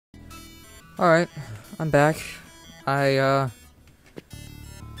Alright, I'm back. Apparently,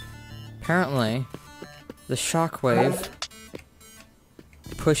 the shockwave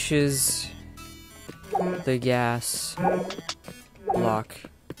pushes the gas block.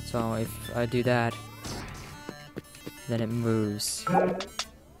 So if I do that, then it moves. So,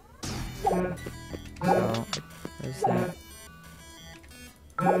 there's that.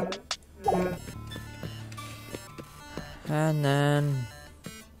 And then...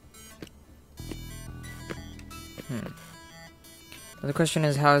 Now the question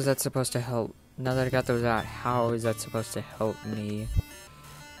is, how is that supposed to help? Now that I got those out, how is that supposed to help me?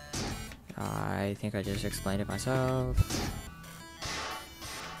 I think I just explained it myself.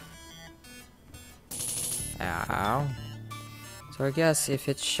 Ow. So I guess if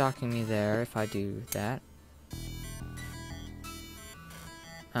it's shocking me there, if I do that.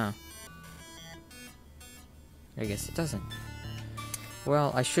 Oh. I guess it doesn't.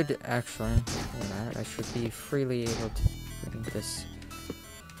 Well, I should actually do that. I should be freely able to bring this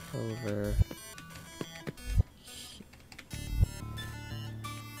over.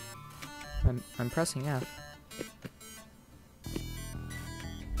 I'm pressing F.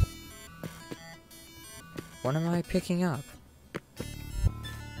 What am I picking up?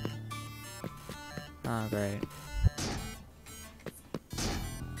 Oh, great.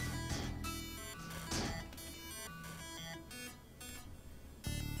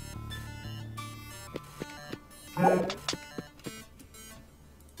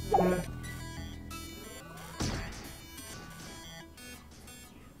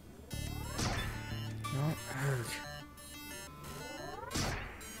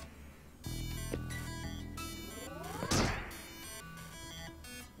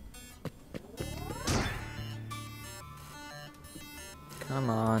 Come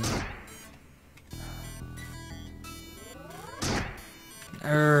on.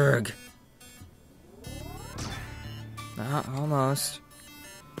 Urgh. Almost.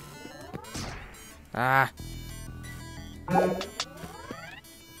 Ah. I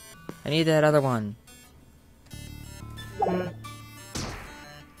need that other one.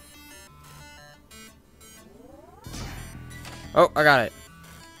 Oh, I got it.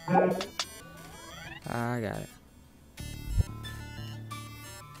 I got it.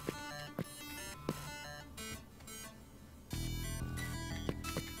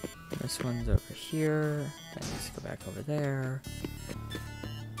 This one's over here. Then let's go back over there.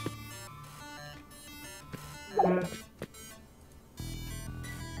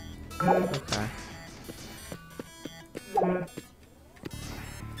 Okay.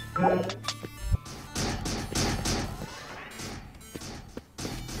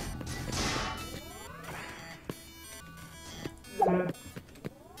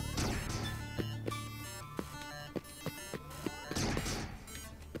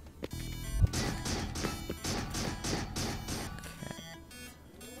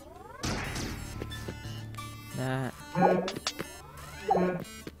 That.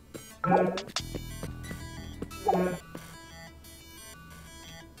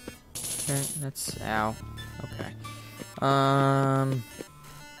 Okay, that's ow. Okay.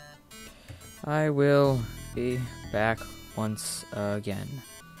 I will be back once again.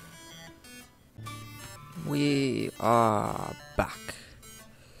 We are back.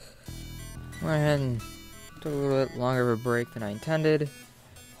 Went ahead and took a little bit longer of a break than I intended.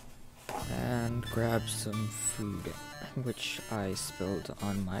 And grabbed some food, which I spilled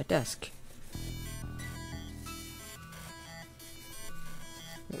on my desk.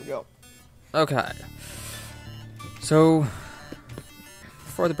 There we go. Okay. So,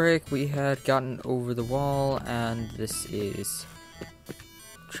 before the break, we had gotten over the wall, and this is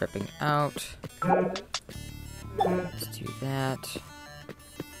tripping out. Let's do that.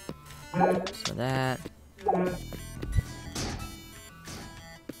 So that.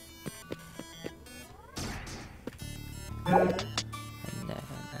 And then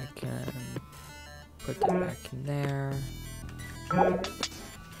I can put that back in there.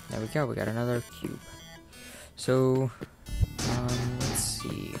 There we go, we got another cube. So, let's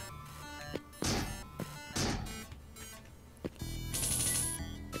see.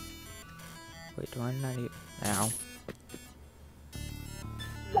 Wait, do I not even... Ow.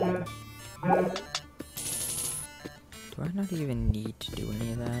 Do I not even need to do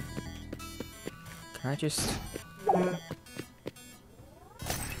any of that? Can I just...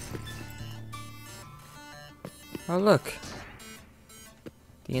 Oh, look!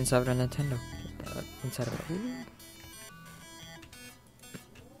 The inside of a Nintendo. Inside of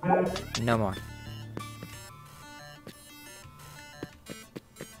a... No more.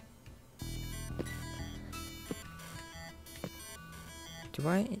 Do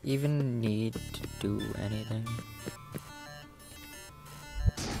I even need to do anything?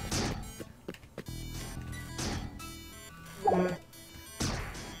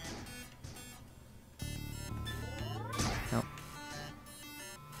 Nope.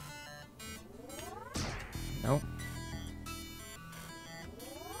 Nope.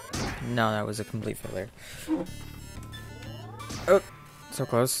 No, that was a complete failure. Oh, so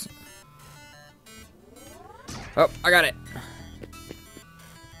close. Oh, I got it.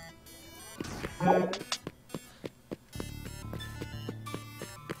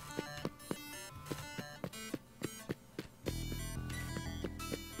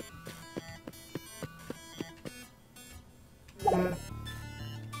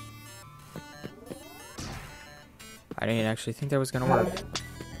 I didn't actually think that was gonna work,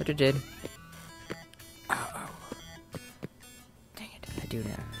 but it did. Oh. Dang it, I do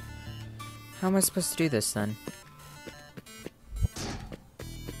now. How am I supposed to do this then?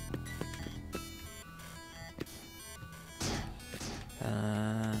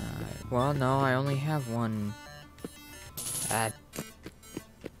 Well, no, I only have one. I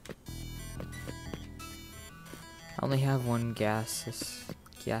only have one gaseous.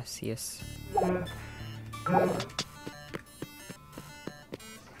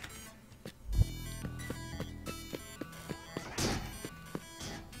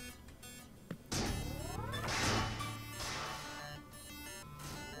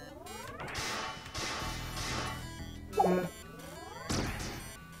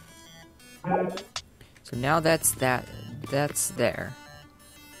 So now that's there.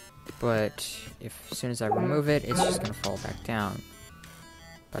 But as soon as I remove it, it's just gonna fall back down.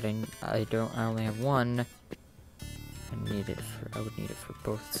 But I only have one. I would need it for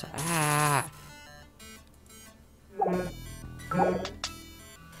both sides. Ah!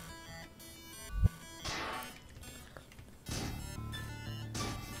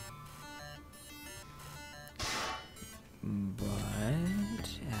 But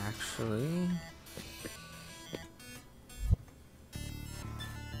actually,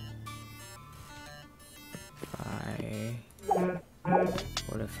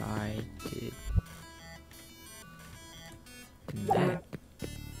 what if I did that?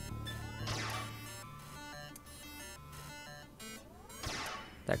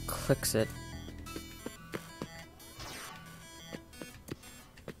 That clicks it.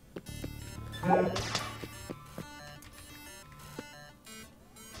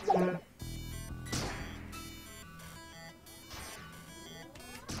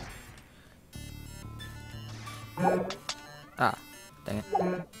 Ah, dang it.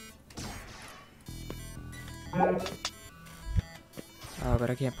 Oh, but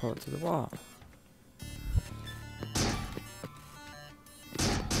I can't pull it through the wall.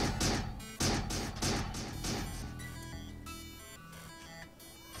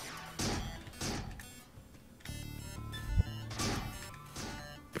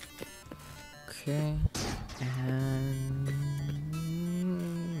 Okay, and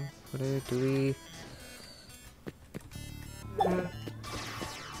what do we?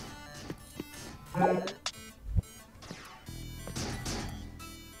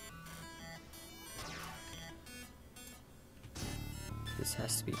 This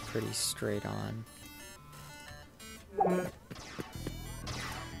has to be pretty straight on.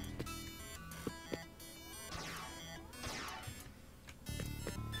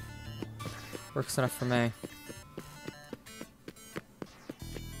 Works enough for me.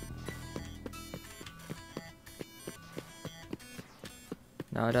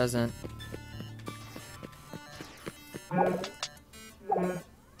 No, it doesn't.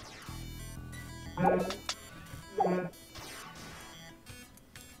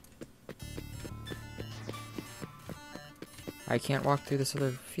 I can't walk through this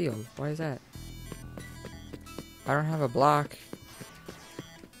other field. Why is that? I don't have a block.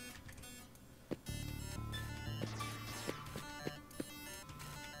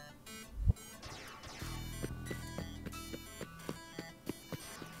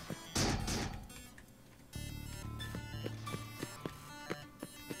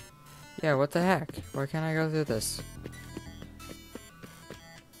 Yeah, what the heck? Why can't I go through this?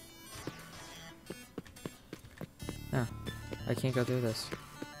 No, I can't go through this.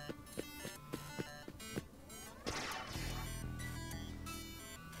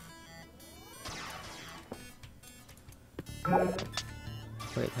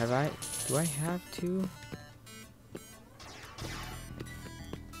 Wait, do I have to?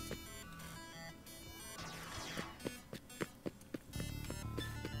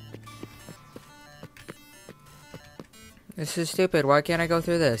 This is stupid. Why can't I go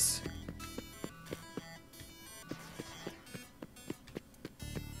through this?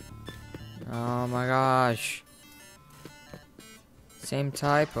 Oh my gosh. Same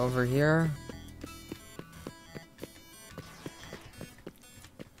type over here.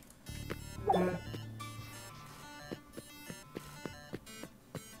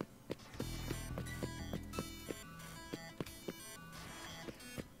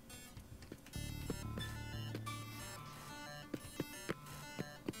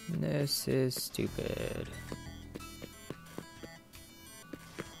 This is stupid.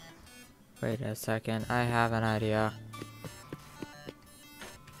 Wait a second, I have an idea.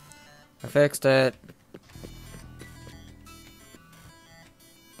 I fixed it.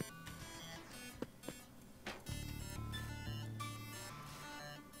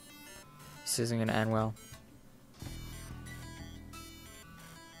 This isn't gonna end well.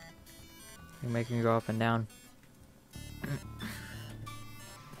 You're making me go up and down.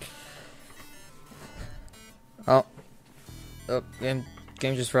 Oh, game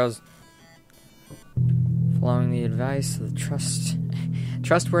just froze. Following the advice of the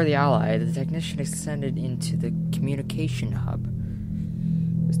trustworthy ally, the technician extended into the communication hub.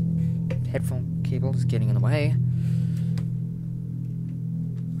 This headphone cable is getting in the way.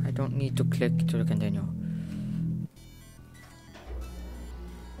 I don't need to click to continue.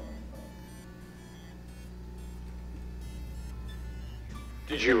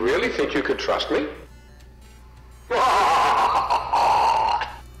 Did you really think you could trust me?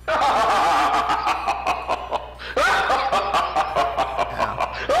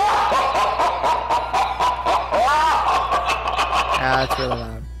 That's really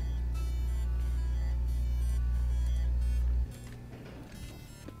loud.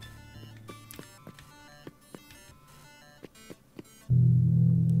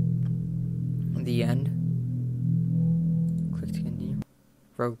 The end. Click to continue.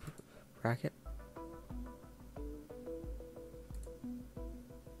 Rogue bracket.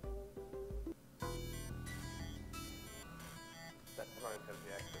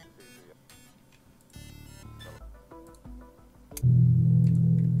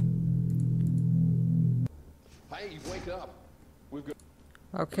 Hey, wake up. We've got...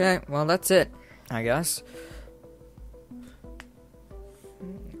 Okay, well that's it, I guess.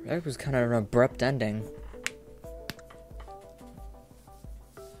 That was kind of an abrupt ending.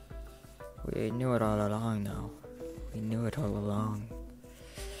 We knew it all along, though. We knew it all along.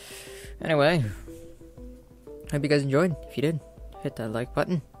 Anyway, hope you guys enjoyed. If you did, hit that like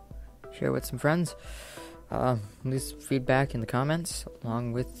button. Share with some friends. Leave feedback in the comments,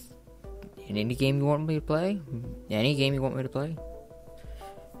 along with any game you want me to play. Any game you want me to play.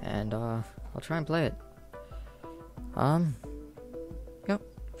 And, I'll try and play it. Yep.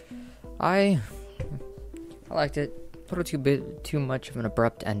 I liked it. A little too much of an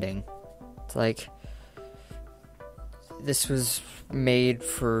abrupt ending. It's like this was made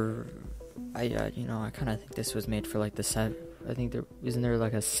for. I kind of think this was made for like the I think isn't there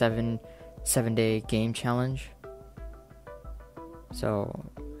like a 7-day game challenge.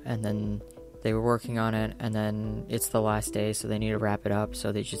 So, and then they were working on it, and then it's the last day, so they need to wrap it up.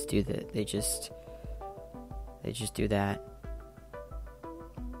 So they just do that. They just do that.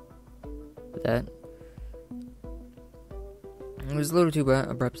 But that it was a little too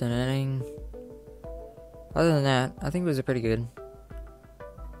abrupt an ending. Other than that, I think it was pretty good.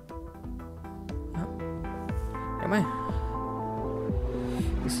 Anyway,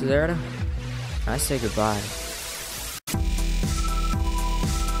 this is Airradda. I say goodbye.